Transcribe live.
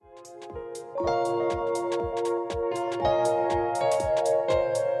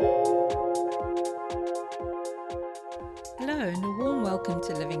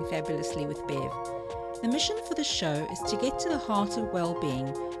this show is to get to the heart of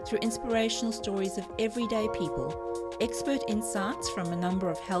well-being through inspirational stories of everyday people, expert insights from a number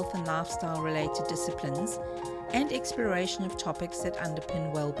of health and lifestyle-related disciplines, and exploration of topics that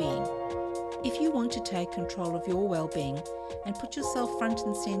underpin well-being. If you want to take control of your well-being and put yourself front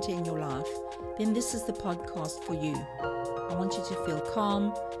and center in your life, then this is the podcast for you. I want you to feel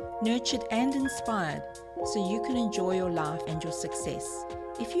calm, nurtured and inspired so you can enjoy your life and your success.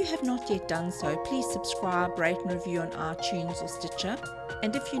 If you have not yet done so, please subscribe, rate and review on iTunes or Stitcher.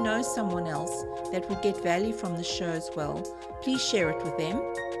 And if you know someone else that would get value from the show as well, please share it with them.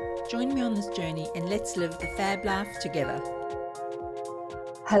 Join me on this journey and let's live the fab life together.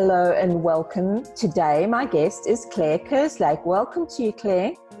 Hello and welcome. Today my guest is Claire Kerslake. Welcome to you,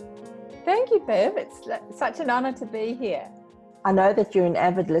 Claire. Thank you, Bev. It's such an honour to be here. I know that you're an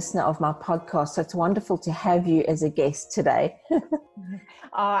avid listener of my podcast, so it's wonderful to have you as a guest today.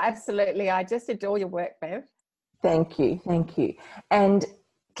 Oh, absolutely. I just adore your work, Bev. Thank you. And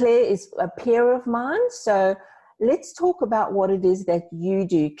Claire is a peer of mine, so let's talk about what it is that you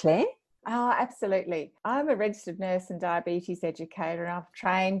do, Claire. Oh, absolutely. I'm a registered nurse and diabetes educator, and I've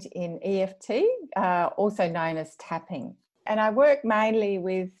trained in EFT, also known as tapping. And I work mainly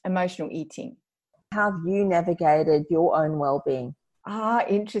with emotional eating. How have you navigated your own well-being?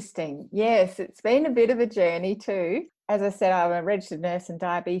 Interesting. Yes, it's been a bit of a journey too. As I said, I'm a registered nurse and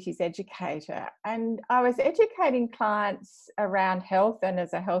diabetes educator, and I was educating clients around health and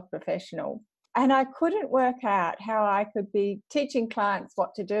as a health professional. And I couldn't work out how I could be teaching clients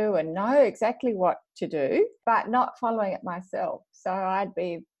what to do and know exactly what to do, but not following it myself. So I'd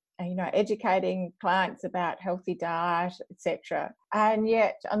be, educating clients about healthy diet, etc. And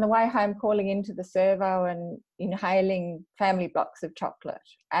yet on the way home, calling into the servo and inhaling family blocks of chocolate.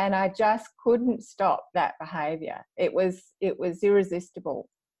 And I just couldn't stop that behaviour. It was irresistible.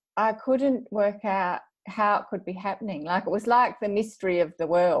 I couldn't work out how it could be happening. Like, it was like the mystery of the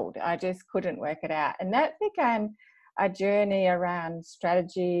world. I just couldn't work it out. And that began a journey around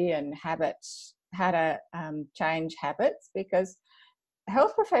strategy and habits, how to change habits, because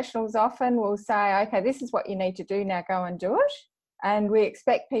health professionals often will say, okay, this is what you need to do, now go and do it. And we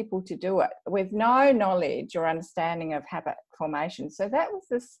expect people to do it with no knowledge or understanding of habit formation. So that was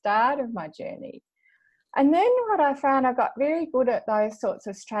the start of my journey. And then what I found, I got very good at those sorts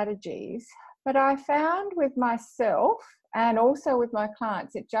of strategies, but I found with myself and also with my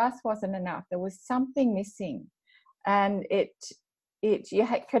clients, it just wasn't enough. There was something missing. And you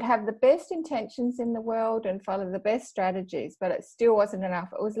could have the best intentions in the world and follow the best strategies, but it still wasn't enough.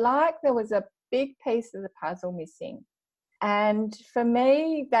 It was like there was a big piece of the puzzle missing. And for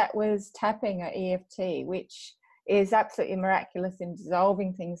me, that was tapping or EFT, which is absolutely miraculous in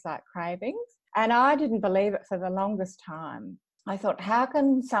dissolving things like cravings. And I didn't believe it for the longest time. I thought, how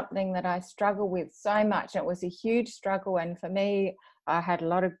can something that I struggle with so much, and it was a huge struggle, and for me, I had a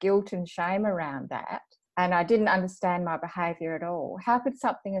lot of guilt and shame around that, and I didn't understand my behaviour at all. How could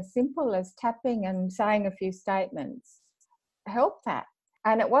something as simple as tapping and saying a few statements help that?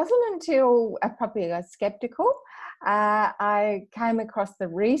 And it wasn't until probably I was sceptical, I came across the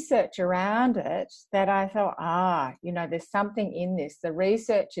research around it that I thought, there's something in this. The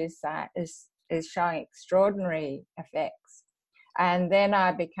research is showing extraordinary effects. And then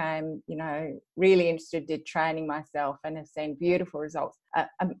I became, really interested in training myself and have seen beautiful results,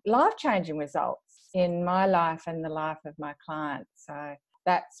 life-changing results in my life and the life of my clients. So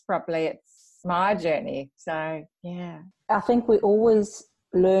that's probably, it's my journey. So, yeah. I think we always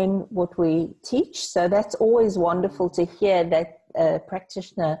learn what we teach. So that's always wonderful to hear that a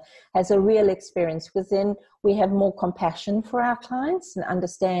practitioner has a real experience, because then we have more compassion for our clients and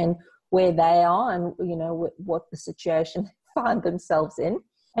understand where they are and, what the situation find themselves in.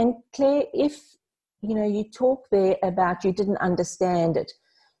 And Claire, if you talk there about you didn't understand it,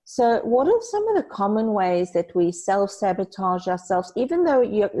 so what are some of the common ways that we self-sabotage ourselves, even though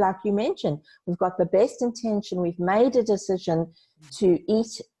like you mentioned, we've got the best intention, we've made a decision to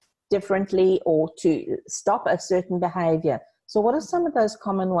eat differently or to stop a certain behavior? So what are some of those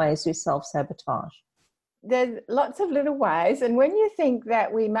common ways we self-sabotage? There's lots of little ways, and when you think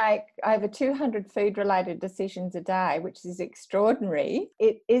that we make over 200 food-related decisions a day, which is extraordinary,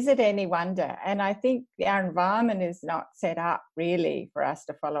 is it any wonder? And I think our environment is not set up really for us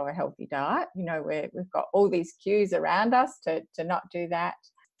to follow a healthy diet. We've got all these cues around us to not do that.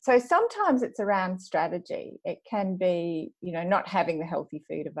 So sometimes it's around strategy. It can be, not having the healthy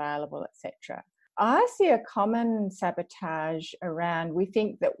food available, etc. I see a common sabotage around, we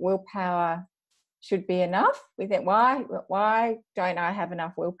think that willpower should be enough. We think, why don't I have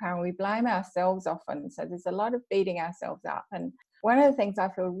enough willpower? And we blame ourselves often. So there's a lot of beating ourselves up. And one of the things I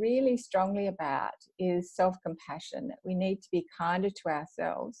feel really strongly about is self-compassion, that we need to be kinder to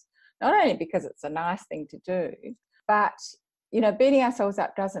ourselves, not only because it's a nice thing to do, but, beating ourselves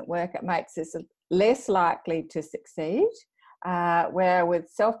up doesn't work. It makes us less likely to succeed, where with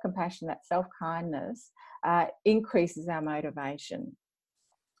self-compassion, that self-kindness, increases our motivation.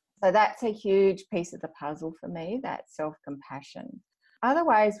 So that's a huge piece of the puzzle for me, that self-compassion. Other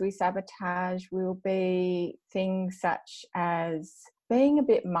ways we sabotage will be things such as being a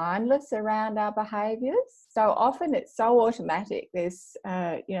bit mindless around our behaviours. So often it's so automatic. There's,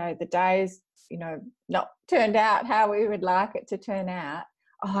 the day's, not turned out how we would like it to turn out.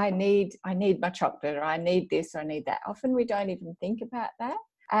 Oh, I need my chocolate, or I need this, or I need that. Often we don't even think about that.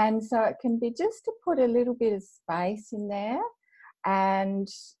 And so it can be just to put a little bit of space in there and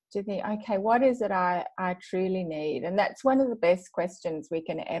to think, okay, what is it I truly need? And that's one of the best questions we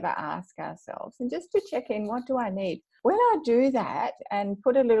can ever ask ourselves. And just to check in, what do I need? When I do that and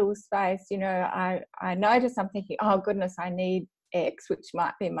put a little space, I notice I'm thinking, oh goodness, I need X, which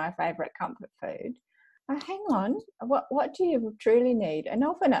might be my favourite comfort food. Hang on, what do you truly need? And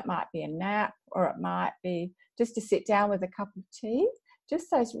often it might be a nap, or it might be just to sit down with a cup of tea. Just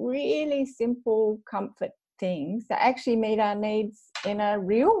those really simple comfort things that actually meet our needs in a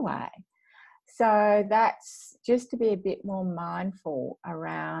real way. So that's just to be a bit more mindful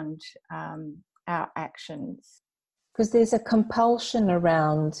around our actions. Because there's a compulsion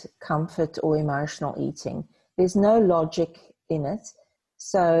around comfort or emotional eating. There's no logic in it.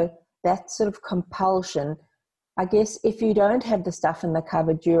 So that sort of compulsion, I guess if you don't have the stuff in the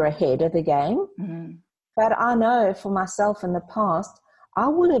cupboard, you're ahead of the game. Mm-hmm. But I know for myself in the past, I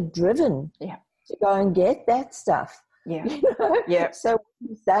would have driven to go and get that stuff. Yeah. So what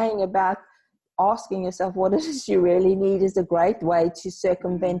you're saying about asking yourself what it is you really need is a great way to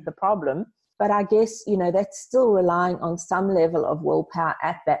circumvent the problem. But I guess, that's still relying on some level of willpower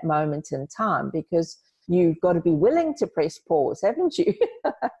at that moment in time, because you've got to be willing to press pause, haven't you?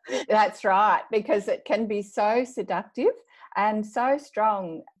 That's right, because it can be so seductive and so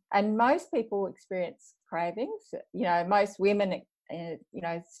strong. And most people experience cravings. Most women,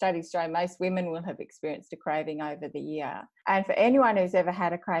 studies show most women will have experienced a craving over the year. And for anyone who's ever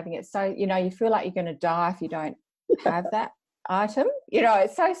had a craving, it's so, you feel like you're going to die if you don't have that item.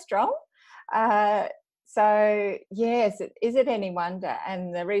 It's so strong. So, yes, is it any wonder?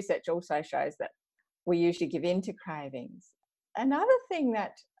 And the research also shows that we usually give in to cravings. Another thing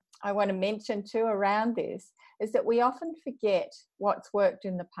that I want to mention too around this is that we often forget what's worked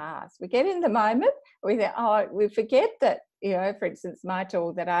in the past. We get in the moment, we think, we forget that, for instance, my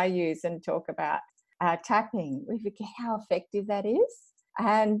tool that I use and talk about tapping, we forget how effective that is.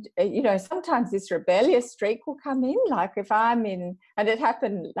 And, sometimes this rebellious streak will come in, like if I'm in, and it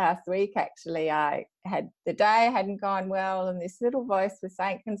happened last week actually, the day hadn't gone well, and this little voice was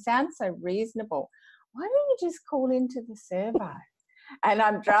saying, it can sound so reasonable, why don't you just call into the servo? And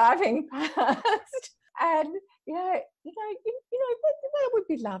I'm driving past, and that would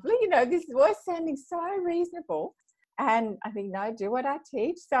be lovely. This voice sounding so reasonable, and I think, no, do what I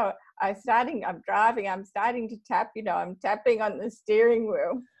teach. So I'm starting to tap. I'm tapping on the steering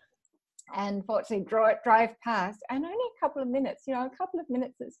wheel, and fortunately drive past, and only a couple of minutes.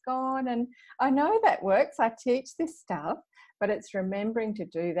 It's gone, and I know that works. I teach this stuff. But it's remembering to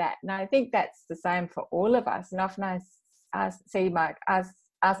do that. And I think that's the same for all of us. And often I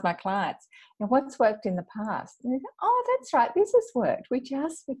ask my clients, what's worked in the past? And they go, oh, that's right, this has worked. We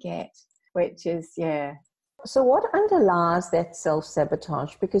just forget, which is, So what underlies that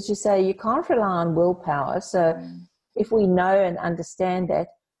self-sabotage? Because you say you can't rely on willpower. So if we know and understand that,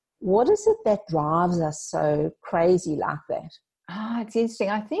 what is it that drives us so crazy like that? It's interesting.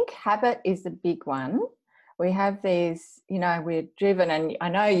 I think habit is a big one. We have these, we're driven, and I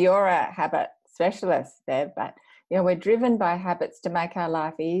know you're a habit specialist, Deb, but, we're driven by habits to make our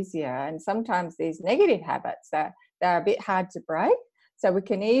life easier. And sometimes these negative habits, they're a bit hard to break. So we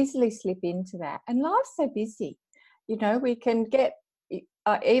can easily slip into that. And life's so busy. We can get,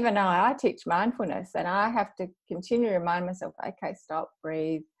 even I teach mindfulness, and I have to continue to remind myself, okay, stop,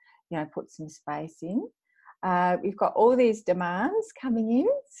 breathe, put some space in. We've got all these demands coming in.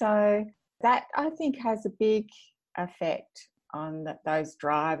 So that, I think, has a big effect on those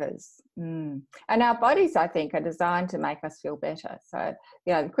drivers. And our bodies, I think, are designed to make us feel better. So,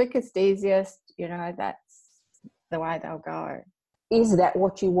 the quickest, easiest, that's the way they'll go. Is that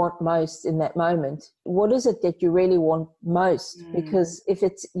what you want most in that moment? What is it that you really want most? Because if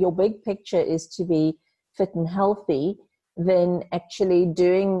it's your big picture is to be fit and healthy, then actually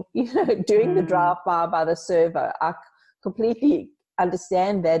doing the drive by the servo, I completely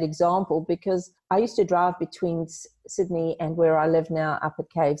understand that example because I used to drive between Sydney and where I live now up at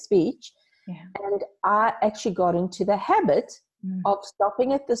Caves Beach. Yeah. And I actually got into the habit of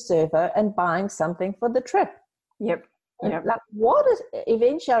stopping at the servo and buying something for the trip. Yep. Yep. Like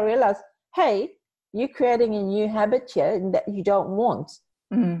eventually I realized, hey, you're creating a new habit here and that you don't want.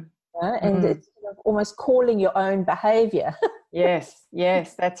 And it's almost calling your own behavior. Yes,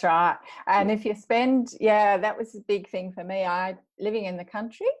 that's right. And if you spend, that was a big thing for me. Living in the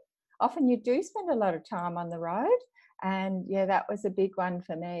country, often you do spend a lot of time on the road. And that was a big one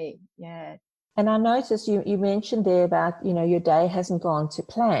for me. Yeah. And I noticed you mentioned there about, your day hasn't gone to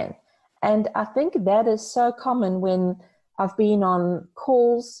plan. And I think that is so common when I've been on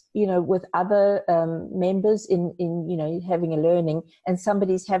calls, with other members in having a learning, and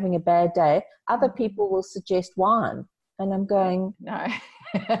somebody's having a bad day. Other people will suggest wine. And I'm going, no,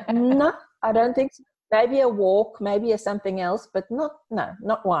 no, I don't think so. Maybe a walk, maybe something else, but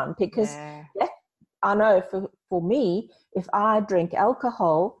not wine. Because I know for me, if I drink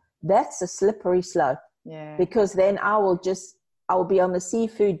alcohol, that's a slippery slope. Yeah. Because then I will be on the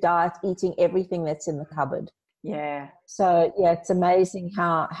seafood diet, eating everything that's in the cupboard. Yeah. So it's amazing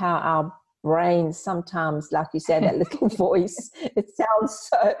how our brains sometimes, like you said, that little voice, it sounds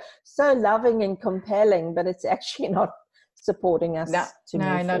so loving and compelling, but it's actually not supporting us to move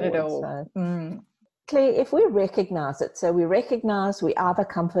forward. Not at all. So, Claire, if we recognize it, so we recognize we either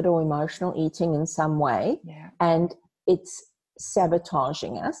comfort or emotional eating in some way, and it's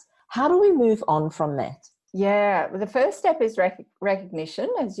sabotaging us, how do we move on from that? Yeah, well, the first step is recognition,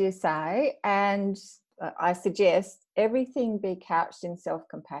 as you say, and I suggest everything be couched in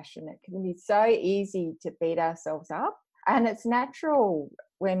self-compassion. It can be so easy to beat ourselves up, and it's natural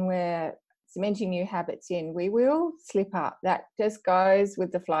when we're cementing new habits in. We will slip up. That just goes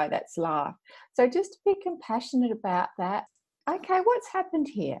with the flow. That's life. So just to be compassionate about that. Okay, what's happened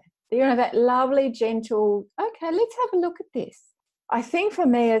here? That lovely, gentle, okay, let's have a look at this. I think for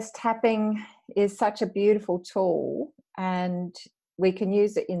me, as tapping is such a beautiful tool, and we can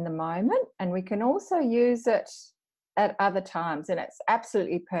use it in the moment, and we can also use it at other times, and it's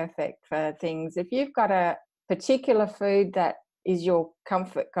absolutely perfect for things. If you've got a particular food that is your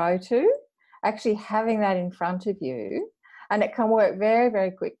comfort go-to, actually having that in front of you, and it can work very,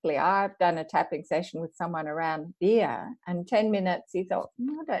 very quickly. I've done a tapping session with someone around beer, and 10 minutes he thought,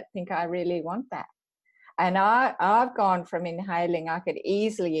 I don't think I really want that. And I've gone from inhaling, I could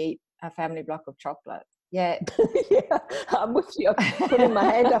easily eat a family block of chocolate. Yeah. Yeah, I'm with you. I'm putting my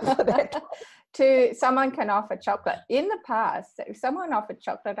hand up for that. To someone can offer chocolate. In the past, if someone offered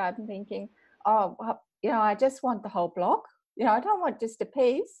chocolate, I'm thinking, oh, well, I just want the whole block. I don't want just a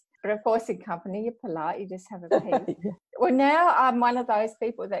piece. But of course, in company, you're polite, you just have a piece. Yeah. Well, now I'm one of those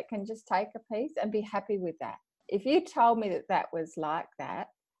people that can just take a piece and be happy with that. If you told me that was like that,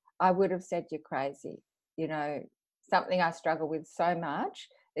 I would have said you're crazy. Something I struggle with so much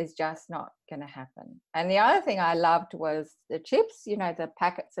is just not going to happen. And the other thing I loved was the chips, the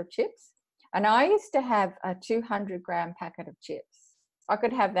packets of chips. And I used to have a 200-gram packet of chips. I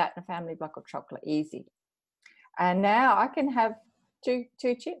could have that in a family block of chocolate easy. And now I can have two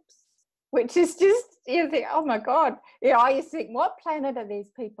chips, which is just, you think, oh my God. I used to think, what planet are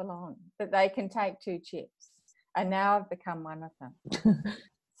these people on that they can take 2 chips? And now I've become one of them.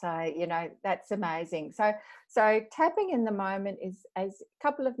 So, that's amazing. So tapping in the moment is as a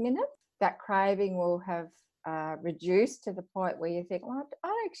couple of minutes, that craving will have reduced to the point where you think, well,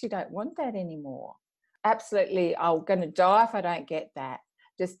 I actually don't want that anymore. Absolutely, I'm going to die if I don't get that.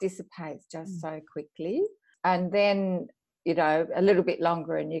 Just dissipates just so quickly. And then, a little bit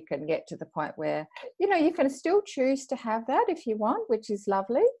longer and you can get to the point where, you can still choose to have that if you want, which is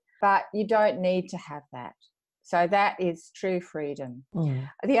lovely, but you don't need to have that. So that is true freedom.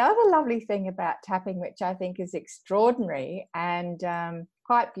 The other lovely thing about tapping, which I think is extraordinary and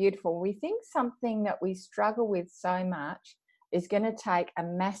quite beautiful, we think something that we struggle with so much is going to take a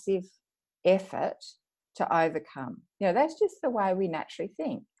massive effort to overcome. That's just the way we naturally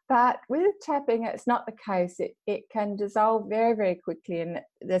think. But with tapping, it's not the case. It can dissolve very, very quickly. And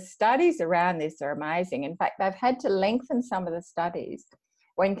the studies around this are amazing. In fact, they've had to lengthen some of the studies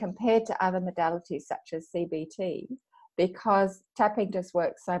when compared to other modalities such as CBT, because tapping just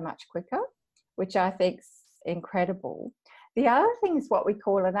works so much quicker, which I think is incredible. The other thing is what we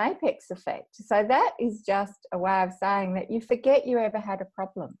call an apex effect. So that is just a way of saying that you forget you ever had a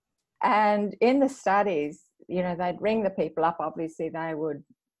problem. And in the studies, they'd ring the people up. Obviously, they would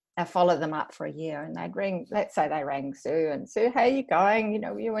follow them up for a year, and they'd ring, let's say they rang Sue, and Sue, how are you going?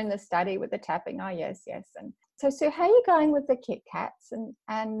 You were in the study with the tapping. Oh, yes. And so, Sue, how are you going with the Kit Kats?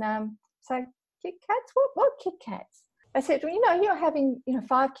 And so Kit Kats, what Kit Kats? I said, well, you're having,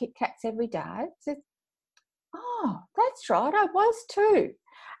 5 Kit Kats every day. I said, oh, that's right, I was too.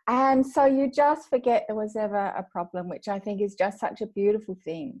 And so you just forget there was ever a problem, which I think is just such a beautiful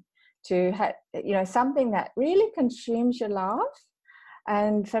thing to have, something that really consumes your life.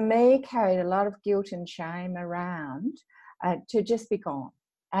 And for me, carried a lot of guilt and shame around to just be gone.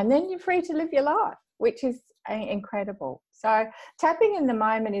 And then you're free to live your life, which is incredible. So tapping in the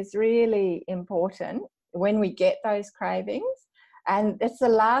moment is really important when we get those cravings. And it's the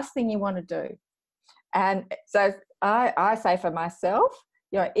last thing you want to do. And so I say for myself,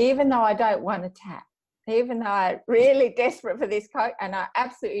 even though I don't want to tap, even though I'm really desperate for this Coke and I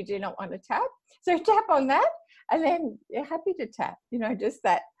absolutely do not want to tap, so tap on that, and then you're happy to tap. Just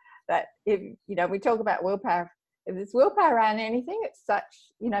that if we talk about willpower. If there's willpower around anything, it's such,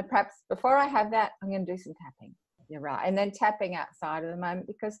 perhaps before I have that, I'm going to do some tapping. You're right. And then tapping outside of the moment,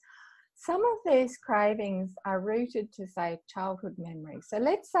 because some of these cravings are rooted to, say, childhood memories. So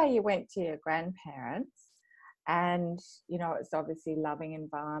let's say you went to your grandparents and, it's obviously loving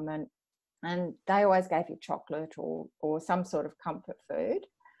environment and they always gave you chocolate or some sort of comfort food,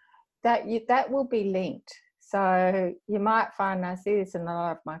 that will be linked. So you might find, I see this in a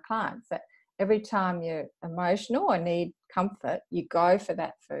lot of my clients, that every time you're emotional or need comfort, you go for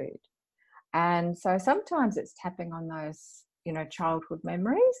that food. And so sometimes it's tapping on those, childhood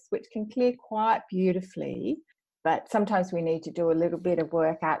memories, which can clear quite beautifully. But sometimes we need to do a little bit of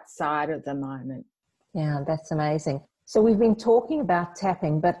work outside of the moment. Yeah, that's amazing. So we've been talking about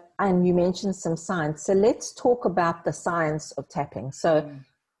tapping, and you mentioned some science. So let's talk about the science of tapping. So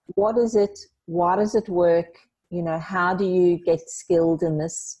what is it? Why does it work? How do you get skilled in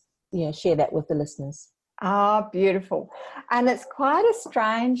this? Share that with the listeners. Oh, beautiful. And it's quite a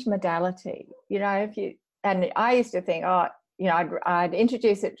strange modality. And I used to think, I'd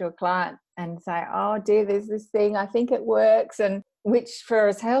introduce it to a client and say, oh dear, there's this thing, I think it works. And which for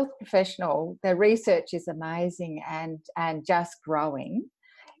a health professional, the research is amazing and just growing.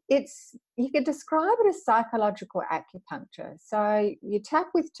 You could describe it as psychological acupuncture. So you tap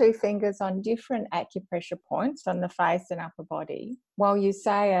with 2 fingers on different acupressure points on the face and upper body while you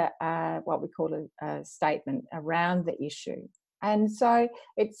say what we call a statement around the issue. And so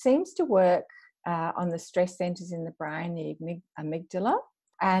it seems to work on the stress centers in the brain, the amygdala,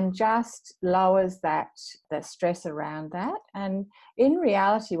 and just lowers the stress around that. And in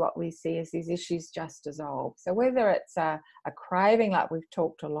reality, what we see is these issues just dissolve. So whether it's a craving like we've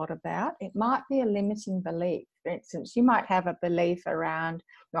talked a lot about, it might be a limiting belief. For instance, you might have a belief around,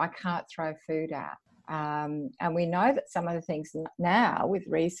 I can't throw food out. And we know that some of the things now with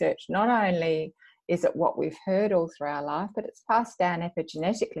research, not only is it what we've heard all through our life, but it's passed down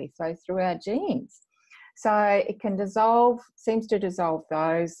epigenetically, so through our genes. So it seems to dissolve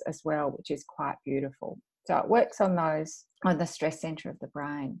those as well, which is quite beautiful. So it works on the stress center of the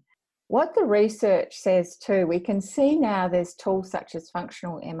brain. What the research says too, we can see now there's tools such as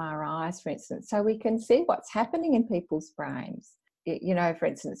functional MRIs, for instance, so we can see what's happening in people's brains. For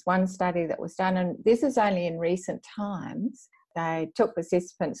instance, one study that was done, and this is only in recent times, they took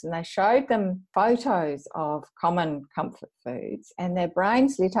participants and they showed them photos of common comfort foods and their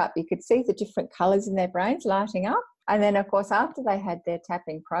brains lit up. You could see the different colours in their brains lighting up. And then, of course, after they had their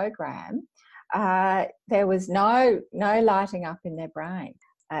tapping program, there was no lighting up in their brain.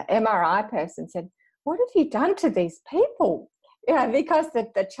 MRI person said, what have you done to these people? Because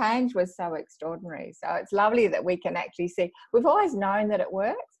the change was so extraordinary. So it's lovely that we can actually see. We've always known that it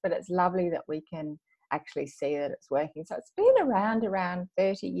works, but it's lovely that we can actually see that it's working. So it's been around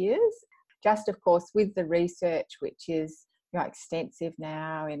 30 years, just of course with the research, which is extensive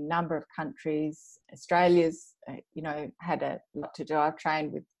now in a number of countries. Australia's had a lot to do. I've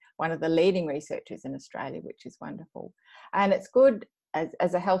trained with one of the leading researchers in Australia, which is wonderful. And it's good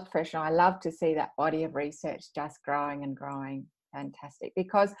as a health professional, I love to see that body of research just growing and growing. Fantastic,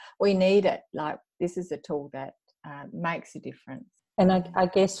 because we need it. Like, this is a tool that makes a difference. And I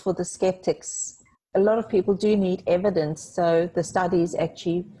guess for the skeptics, a lot of people do need evidence, so the studies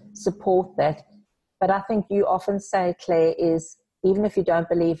actually support that. But I think you often say, Claire, is even if you don't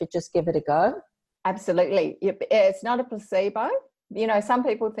believe it, just give it a go. Absolutely. It's not a placebo. Some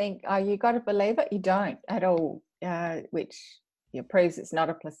people think, oh, you got to believe it. You don't at all, which proves it's not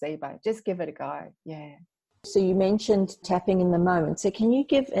a placebo. Just give it a go. Yeah. So you mentioned tapping in the moment. So can you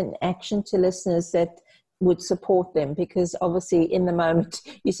give an action to listeners that would support them? Because obviously in the moment,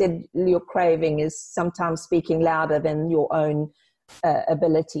 you said your craving is sometimes speaking louder than your own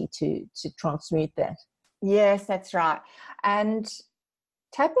ability to transmute that. Yes, that's right. And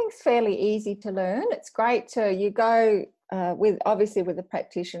tapping's fairly easy to learn. It's great you go with a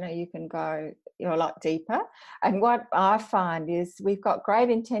practitioner, you can go a lot deeper. And what I find is we've got great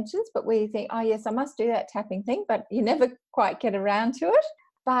intentions, but we think, oh yes, I must do that tapping thing, but you never quite get around to it.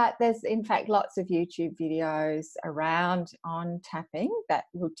 But there's in fact lots of YouTube videos around on tapping that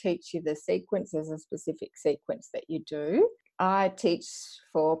will teach you the sequence. There's a specific sequence that you do. I teach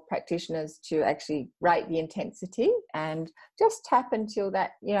for practitioners to actually rate the intensity and just tap until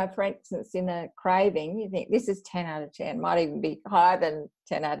that, for instance, in a craving, you think this is 10 out of 10, might even be higher than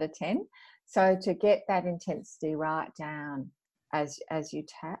 10 out of 10. So to get that intensity right down as you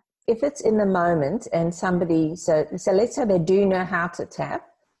tap. If it's in the moment and somebody, so let's say they do know how to tap,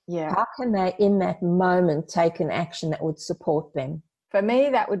 how can they in that moment take an action that would support them? For me,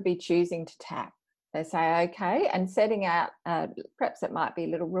 that would be choosing to tap. They say, okay, and setting out, perhaps it might be a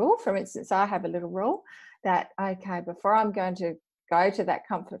little rule. For instance, I have a little rule that, okay, before I'm going to go to that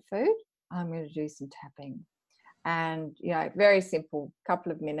comfort food, I'm going to do some tapping. And, very simple,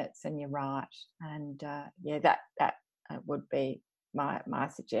 couple of minutes and you're right. And that would be my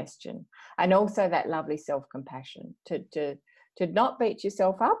suggestion. And also that lovely self-compassion to not beat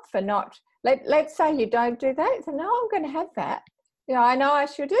yourself up for not, let's say you don't do that. So no, I'm going to have that. I know I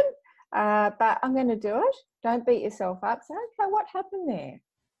shouldn't. But I'm going to do it. Don't beat yourself up. Say, okay, what happened there?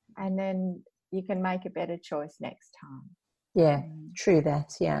 And then you can make a better choice next time. Yeah, true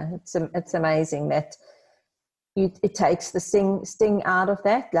that. Yeah, it's amazing that it takes the sting out of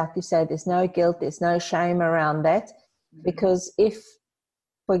that. Like you say, there's no guilt, there's no shame around that. Because if,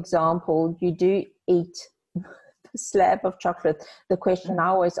 for example, you do eat a slab of chocolate, the question I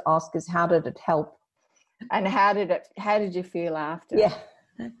always ask is, how did it help? And how did you feel after? Yeah.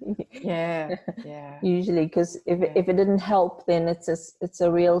 Usually, because if it didn't help, then it's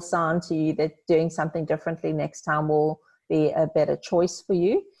a real sign to you that doing something differently next time will be a better choice for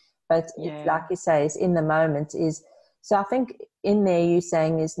you. But it's, like you say, is in the moment is. So I think in there you're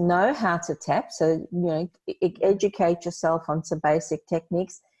saying is know how to tap. So educate yourself on some basic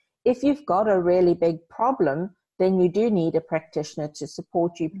techniques. If you've got a really big problem, then you do need a practitioner to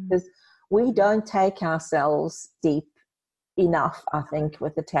support you, because we don't take ourselves deep enough, I think,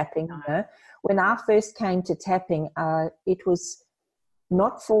 with the tapping. When I first came to tapping, it was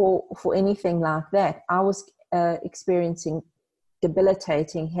not for anything like that. I was experiencing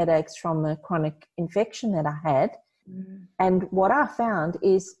debilitating headaches from a chronic infection that I had. And what I found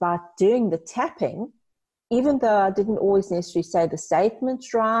is by doing the tapping, even though I didn't always necessarily say the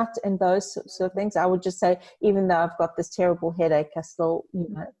statements right and those sorts of things, I would just say, even though I've got this terrible headache, I still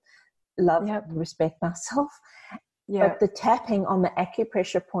love and respect myself. But the tapping on the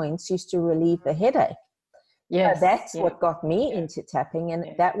acupressure points used to relieve the headache. So that's what got me into tapping.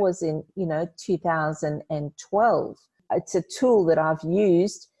 And that was in, 2012. It's a tool that I've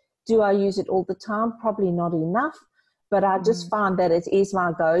used. Do I use it all the time? Probably not enough. But I just find that it is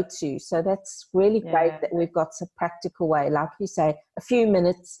my go-to. So that's really great that we've got some practical way. Like you say, a few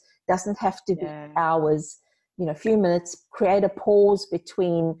minutes, doesn't have to be hours. A few minutes, create a pause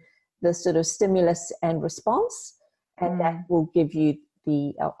between the sort of stimulus and response. And that will give you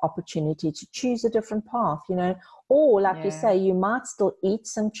the opportunity to choose a different path, Or like you say, you might still eat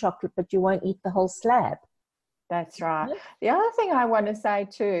some chocolate, but you won't eat the whole slab. That's right. The other thing I want to say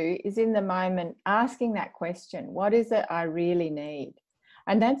too is in the moment, asking that question, what is it I really need?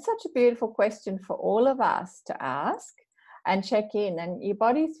 And that's such a beautiful question for all of us to ask and check in. And your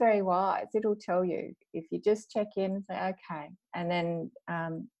body's very wise. It'll tell you if you just check in and say, okay, and then, I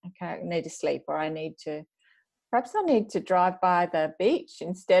need to sleep, or perhaps I need to drive by the beach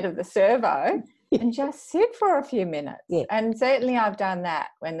instead of the servo and just sit for a few minutes. And certainly I've done that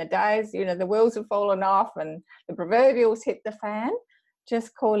when the days, the wheels have fallen off and the proverbials hit the fan.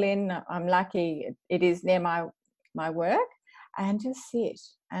 Just call in. I'm lucky it is near my work, and just sit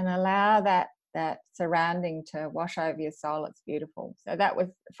and allow that surrounding to wash over your soul. It's beautiful. So that was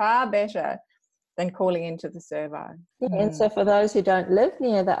far better than calling into the servo. And so for those who don't live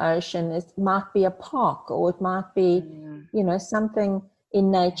near the ocean, it might be a park, or it might be, something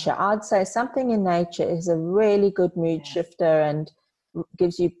in nature. I'd say something in nature is a really good mood shifter and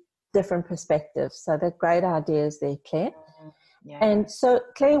gives you different perspectives. So they're great ideas there, Claire. And so,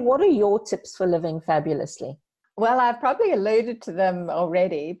 Claire, what are your tips for living fabulously? Well, I've probably alluded to them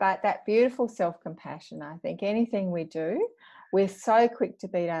already, but that beautiful self-compassion. I think anything we do, we're so quick to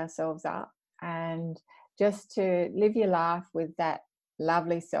beat ourselves up. And just to live your life with that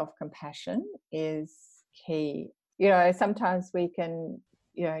lovely self-compassion is key. Sometimes we can,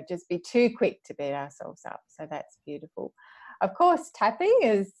 just be too quick to beat ourselves up. So that's beautiful. Of course, tapping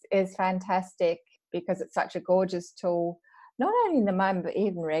is fantastic because it's such a gorgeous tool, not only in the moment, but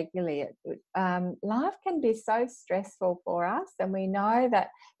even regularly. Life can be so stressful for us, and we know that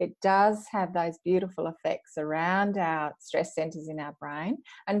it does have those beautiful effects around our stress centers in our brain.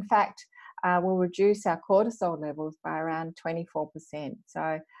 In fact, will reduce our cortisol levels by around 24%.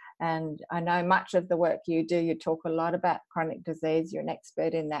 So, and I know much of the work you do, you talk a lot about chronic disease, you're an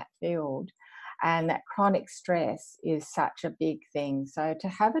expert in that field, and that chronic stress is such a big thing. So to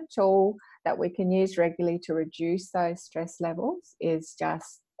have a tool that we can use regularly to reduce those stress levels is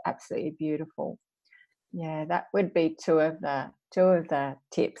just absolutely beautiful. Yeah, that would be two of the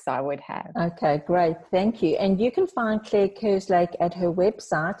tips I would have. Okay, great. Thank you. And you can find Claire Kerslake at her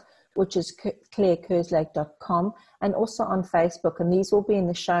website, which is clairekerslake.com, and also on Facebook. And these will be in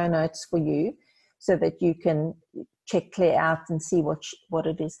the show notes for you so that you can check Claire out and see what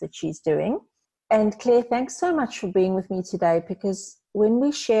it is that she's doing. And Claire, thanks so much for being with me today, because when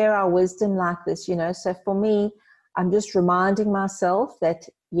we share our wisdom like this, so for me, I'm just reminding myself that,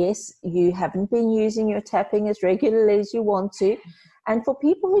 yes, you haven't been using your tapping as regularly as you want to. And for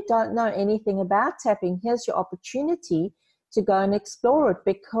people who don't know anything about tapping, here's your opportunity to go and explore it,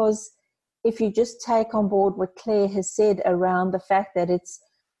 because if you just take on board what Claire has said around the fact that it's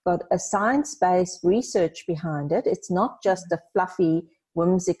got a science-based research behind it, it's not just a fluffy,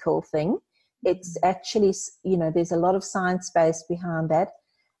 whimsical thing. It's actually, there's a lot of science base behind that.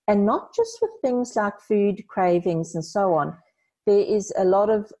 And not just with things like food cravings and so on. There is a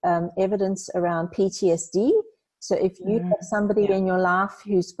lot of evidence around PTSD. So if you have somebody in your life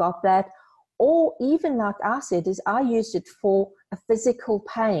who's got that, or even like I said, I used it for a physical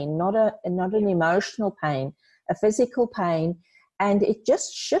pain, not an emotional pain, a physical pain. And it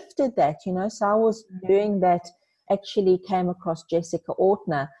just shifted that, So I was doing that, actually came across Jessica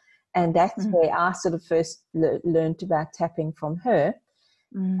Ortner. And that's where I sort of first learned about tapping from her.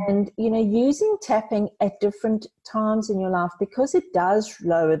 And, using tapping at different times in your life, because it does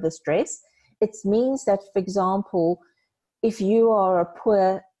lower the stress. It means that, for example, if you are a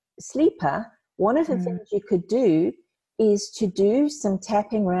poor sleeper, one of the things you could do is to do some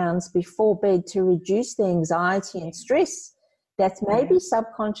tapping rounds before bed to reduce the anxiety and stress that's maybe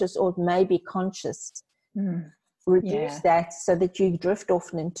subconscious or maybe conscious. Reduce that so that you drift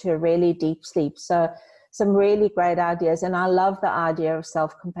off into a really deep sleep. So some really great ideas. And I love the idea of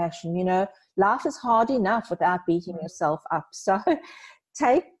self-compassion. Life is hard enough without beating yourself up. So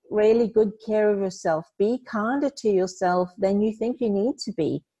take really good care of yourself. Be kinder to yourself than you think you need to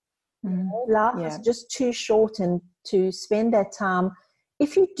be. Life is just too short, and to spend that time,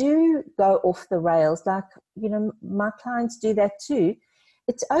 if you do go off the rails, like, my clients do that too,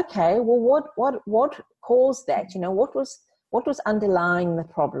 it's okay. Well, what caused that? What was underlying the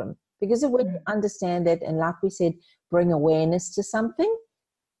problem? Because if we understand that, and like we said, bring awareness to something,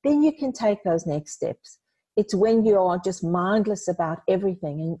 then you can take those next steps. It's when you are just mindless about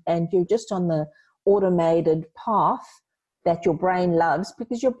everything and you're just on the automated path that your brain loves,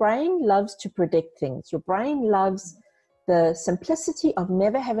 because your brain loves to predict things. Your brain loves the simplicity of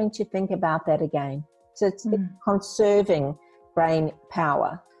never having to think about that again. So it's conserving brain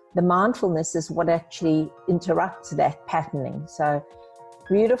power. The mindfulness is what actually interrupts that patterning. So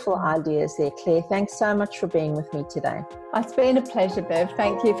beautiful ideas there, Claire. Thanks so much for being with me today. It's been a pleasure, Bev.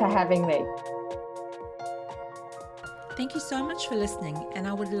 Thank you for having me. Thank you so much for listening, and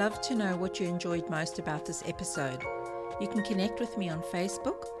I would love to know what you enjoyed most about this episode. You can connect with me on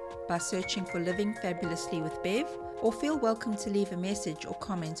Facebook by searching for Living Fabulously with Bev, or feel welcome to leave a message or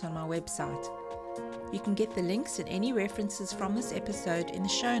comment on my website. You can get the links and any references from this episode in the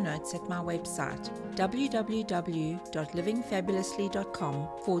show notes at my website,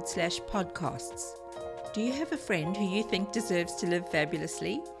 www.livingfabulously.com/podcasts. Do you have a friend who you think deserves to live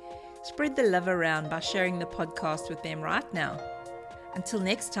fabulously? Spread the love around by sharing the podcast with them right now. Until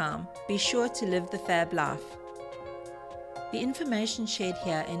next time, be sure to live the fab life. The information shared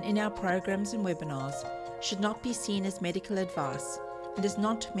here and in our programs and webinars should not be seen as medical advice and is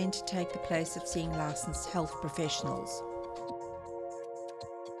not meant to take the place of seeing licensed health professionals.